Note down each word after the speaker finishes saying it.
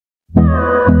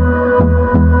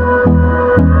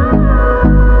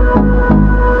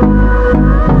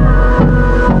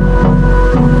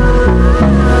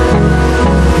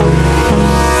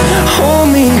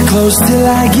close till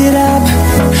I get up.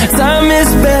 Time is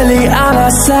barely on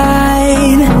our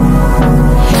side.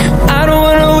 I don't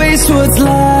wanna waste what's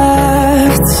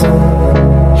left.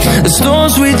 The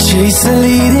storms we chase are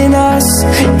leading us,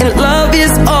 and love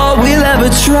is all we'll ever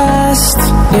trust.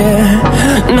 Yeah,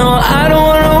 no, I don't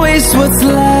wanna waste what's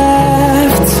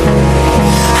left.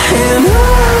 And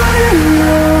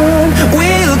on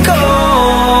we'll go,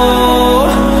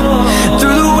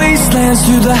 through the wastelands,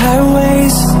 through the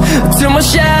highways, till my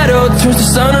shadow turns to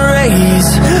sun rays.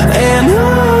 And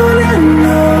on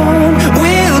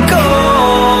we'll go,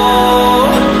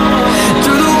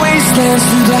 through the wastelands,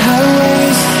 through the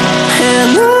highways,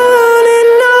 and on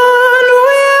we'll go.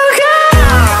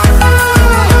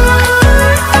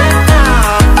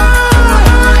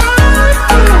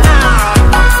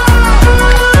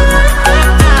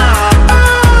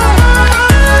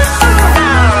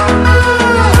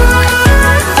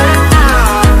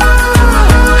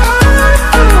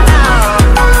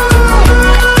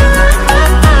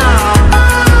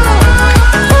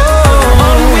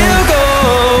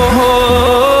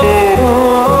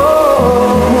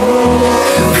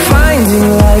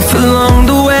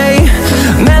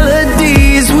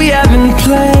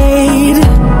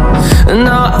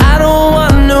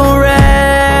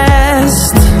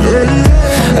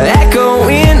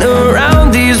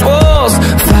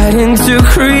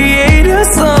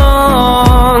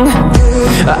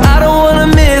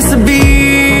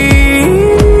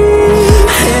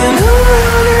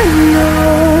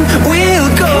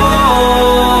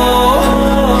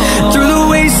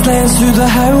 Through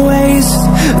the highways,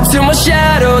 till my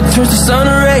shadow turns to sun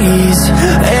rays.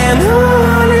 And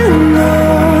on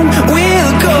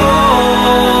we'll go,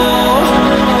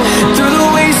 through the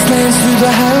wastelands, through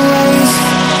the highways,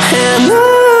 and on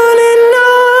we'll go.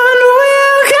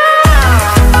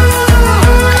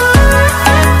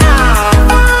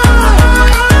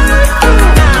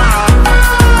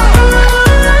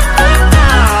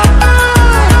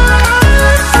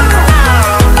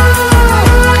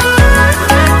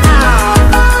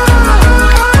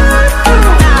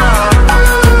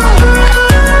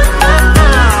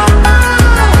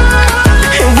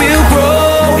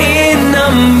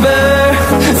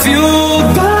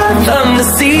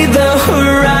 See the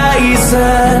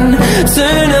horizon,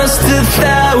 turn us to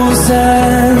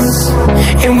thousands,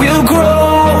 and we'll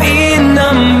grow in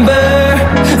number,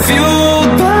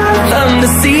 fueled by them to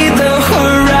see the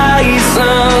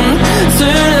horizon,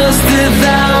 turn us to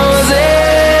thousands,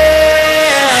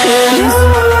 and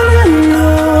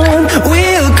on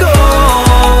we'll go,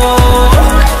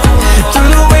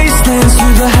 through the wastelands,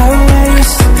 through the highways,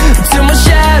 till my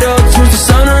shadow turns to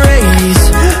sun rays.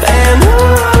 And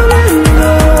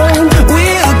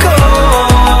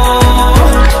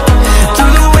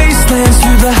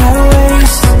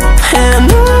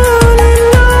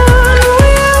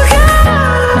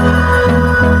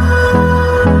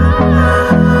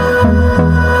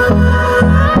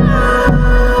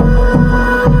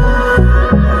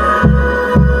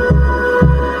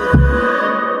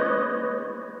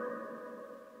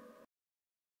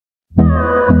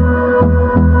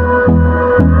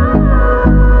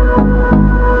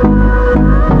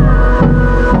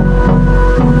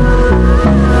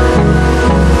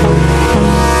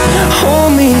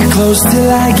close till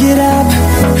I get up.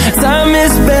 Time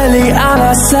is barely on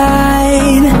our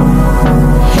side.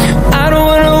 I don't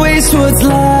wanna waste what's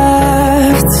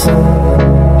left.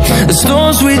 The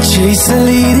storms we chase are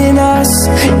leading us,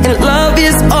 and love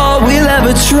is all we'll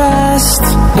ever trust.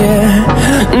 Yeah,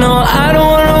 no, I don't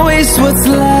wanna waste what's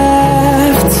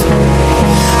left.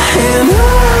 And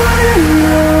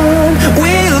on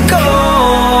we'll go,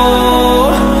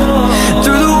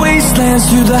 through the wastelands,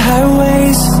 through the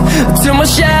highways, till my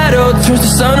shadow turns to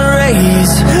sun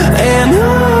rays. And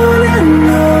on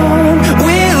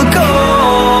we'll go,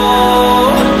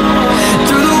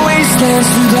 through the wastelands,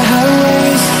 through the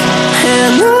highways,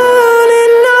 and on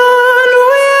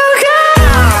we'll go.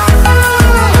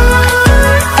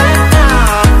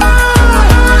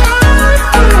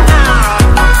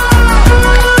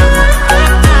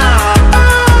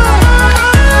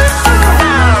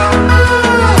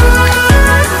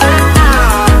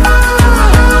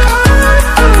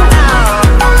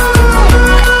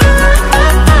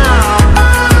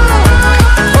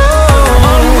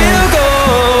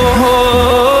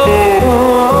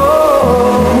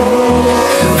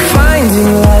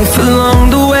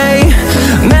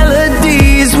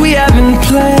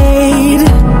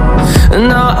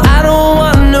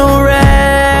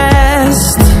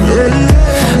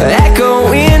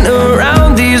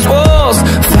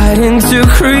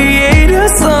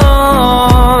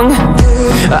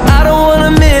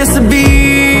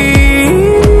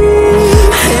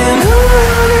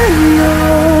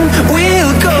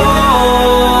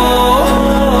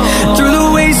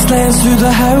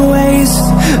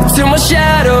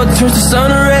 turns to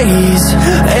sun rays,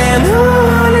 and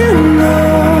on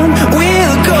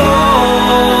we'll go,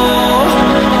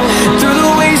 through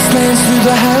the wastelands, through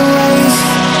the highways,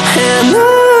 and on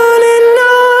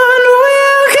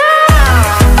we'll go.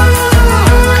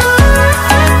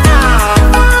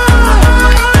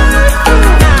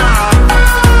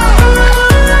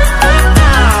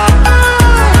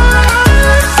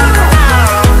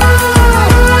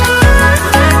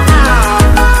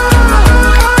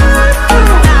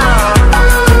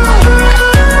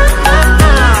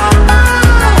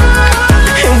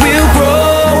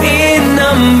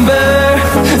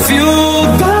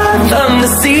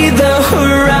 See the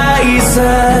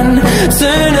horizon,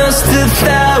 turn us to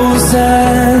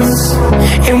thousands,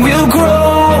 and we'll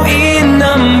grow in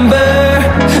number,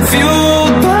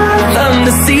 fueled by them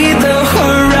to see the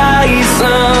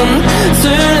horizon,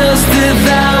 turn us to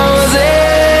thousands,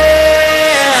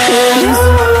 and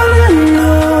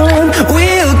on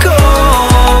we'll go,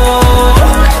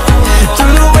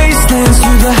 through the wastelands,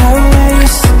 through the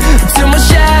highways, till my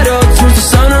shadow turns to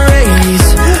sun rays,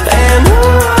 and on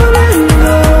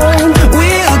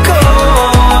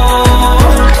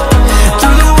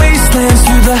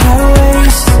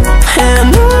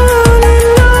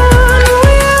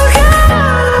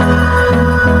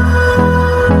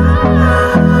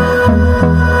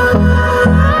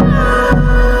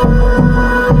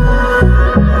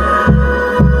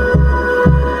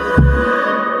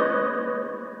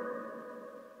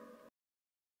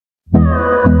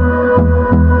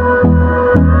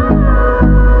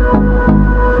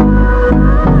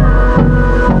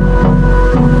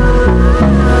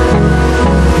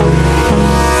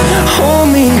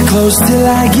close till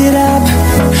I get up.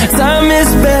 Time is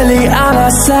barely on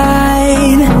our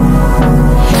side.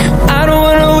 I don't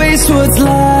wanna waste what's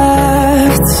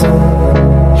left.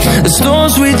 The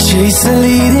storms we chase are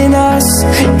leading us,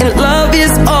 and love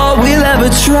is all we'll ever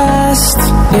trust.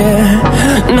 Yeah,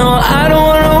 no, I don't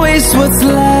wanna waste what's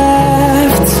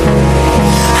left.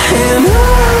 And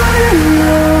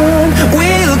on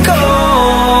we'll go,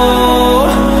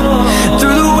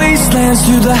 through the wastelands,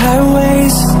 through the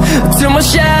highways, till my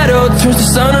shadow turns to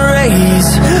sun rays,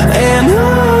 and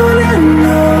on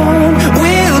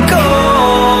we'll go,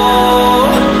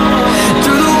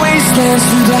 through the wastelands,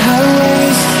 through the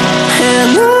highways,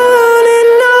 and on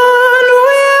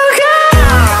we'll go.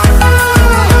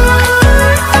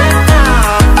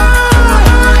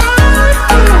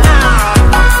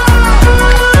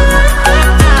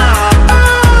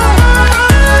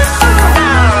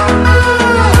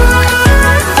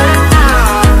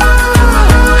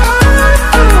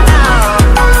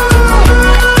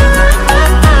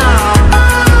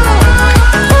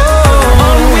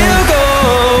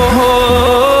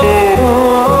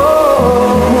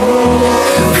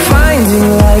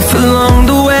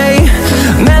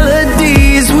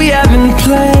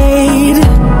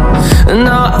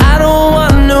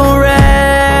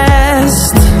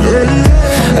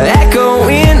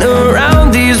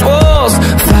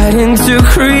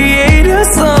 Create a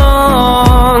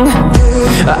song,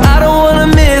 I don't wanna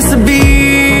miss a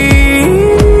beat,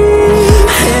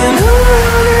 and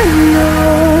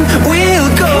on we'll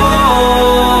go,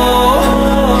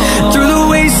 through the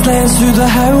wastelands, through the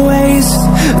highways,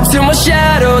 till my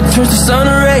shadow turns to sun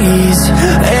rays,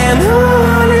 and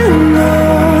on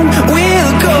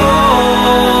we'll go,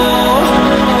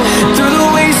 through the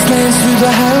wastelands, through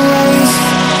the highways,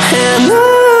 and on.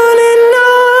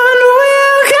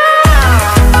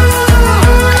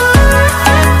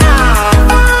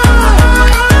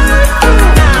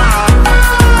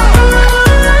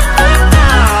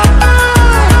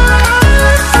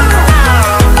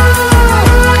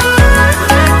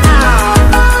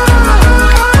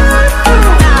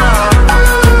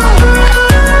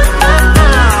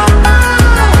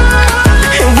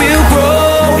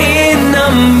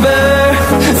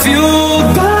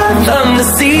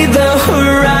 See the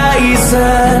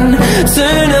horizon,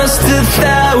 turn us to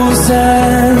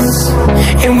thousands,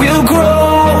 and we'll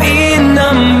grow in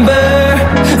number,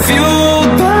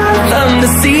 fueled by them to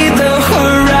see the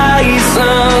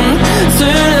horizon,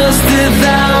 turn us to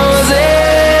thousands,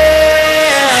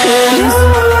 and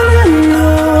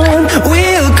on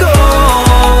we'll go,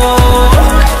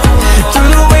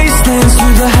 through the wastelands,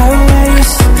 through the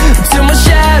highways, till my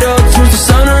shadow turns to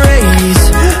sun rays,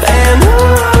 and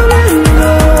on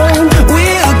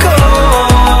we'll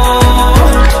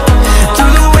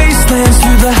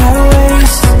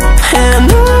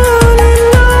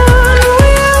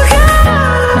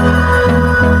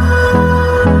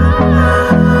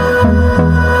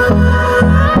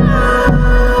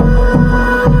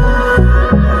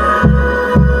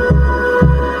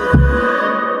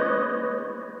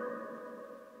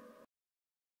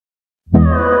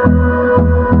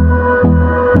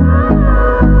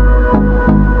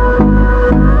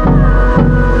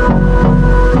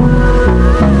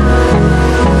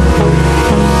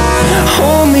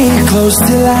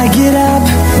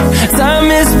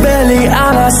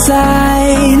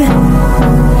side.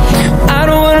 I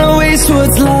don't wanna waste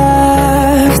what's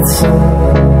left.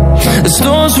 The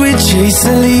storms we chase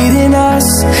are leading us,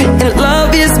 and love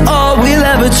is all we'll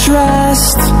ever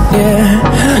trust. Yeah,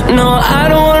 no, I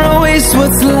don't wanna waste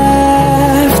what's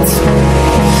left.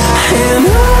 And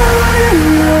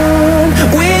on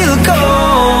we'll go,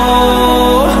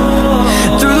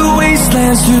 through the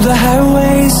wastelands, through the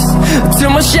highways,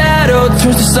 till my shadow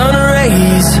turns to sun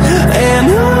rays. And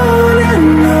on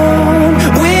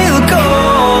we'll go,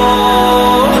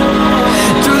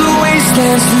 through the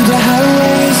wastelands, through the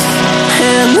highways,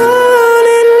 and on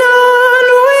we'll go.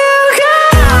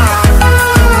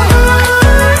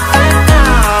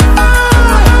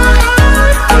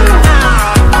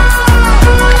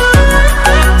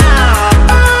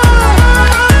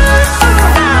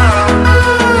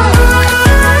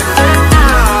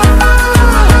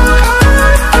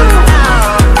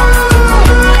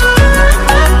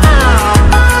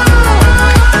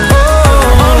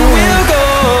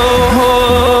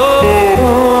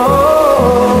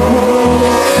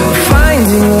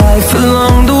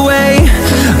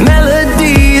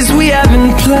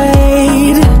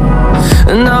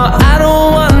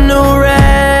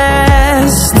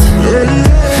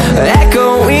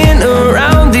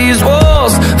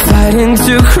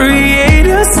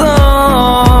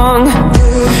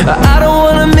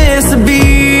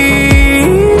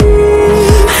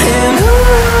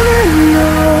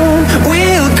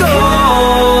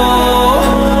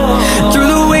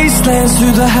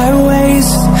 Through the highways,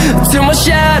 till my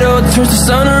shadow turns to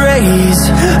sun rays.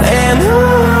 And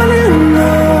on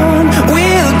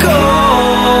we'll go,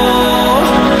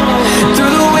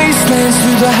 through the wastelands,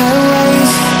 through the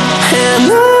highways, and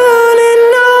on we'll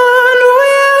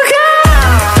go.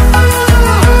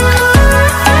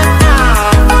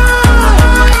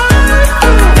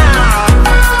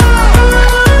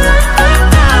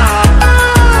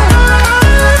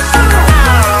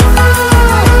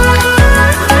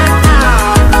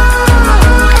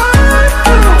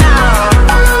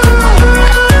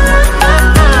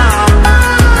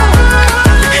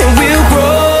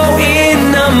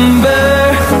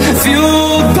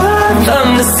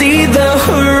 See the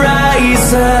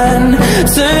horizon,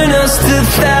 turn us to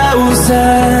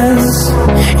thousands,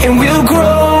 and we'll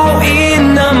grow in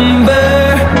number,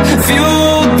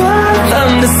 fueled by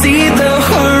them to see the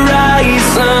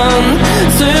horizon,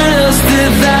 turn us to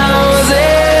thousands.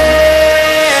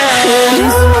 And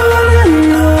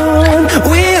on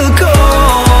we'll go,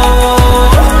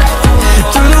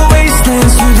 through the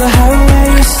wastelands, through the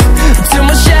highways, till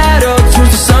my shadow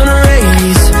turns to sun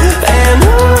rays. And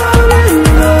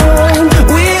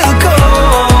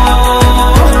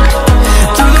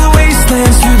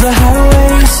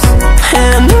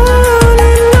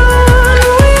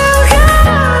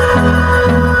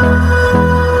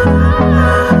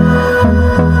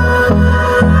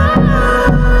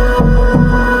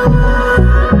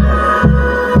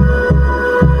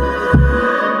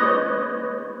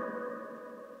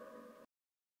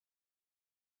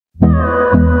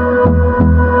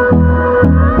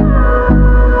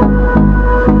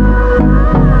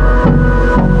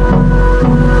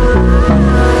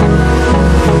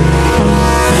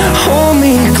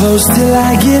close till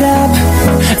I get up,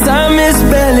 time is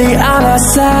barely on our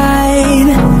side.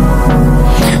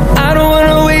 I don't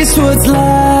wanna waste what's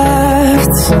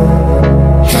left.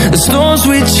 The storms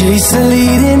we chase are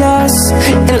leading us,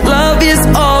 and love is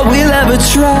all we'll ever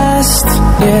trust.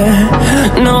 Yeah,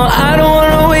 no, I don't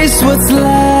wanna waste what's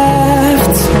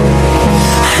left.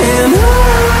 And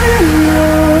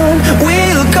on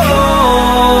we'll go,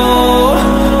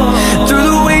 through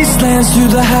the wastelands,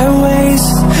 through the highways,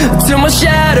 till my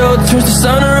shadow turns to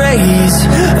sun rays.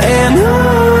 And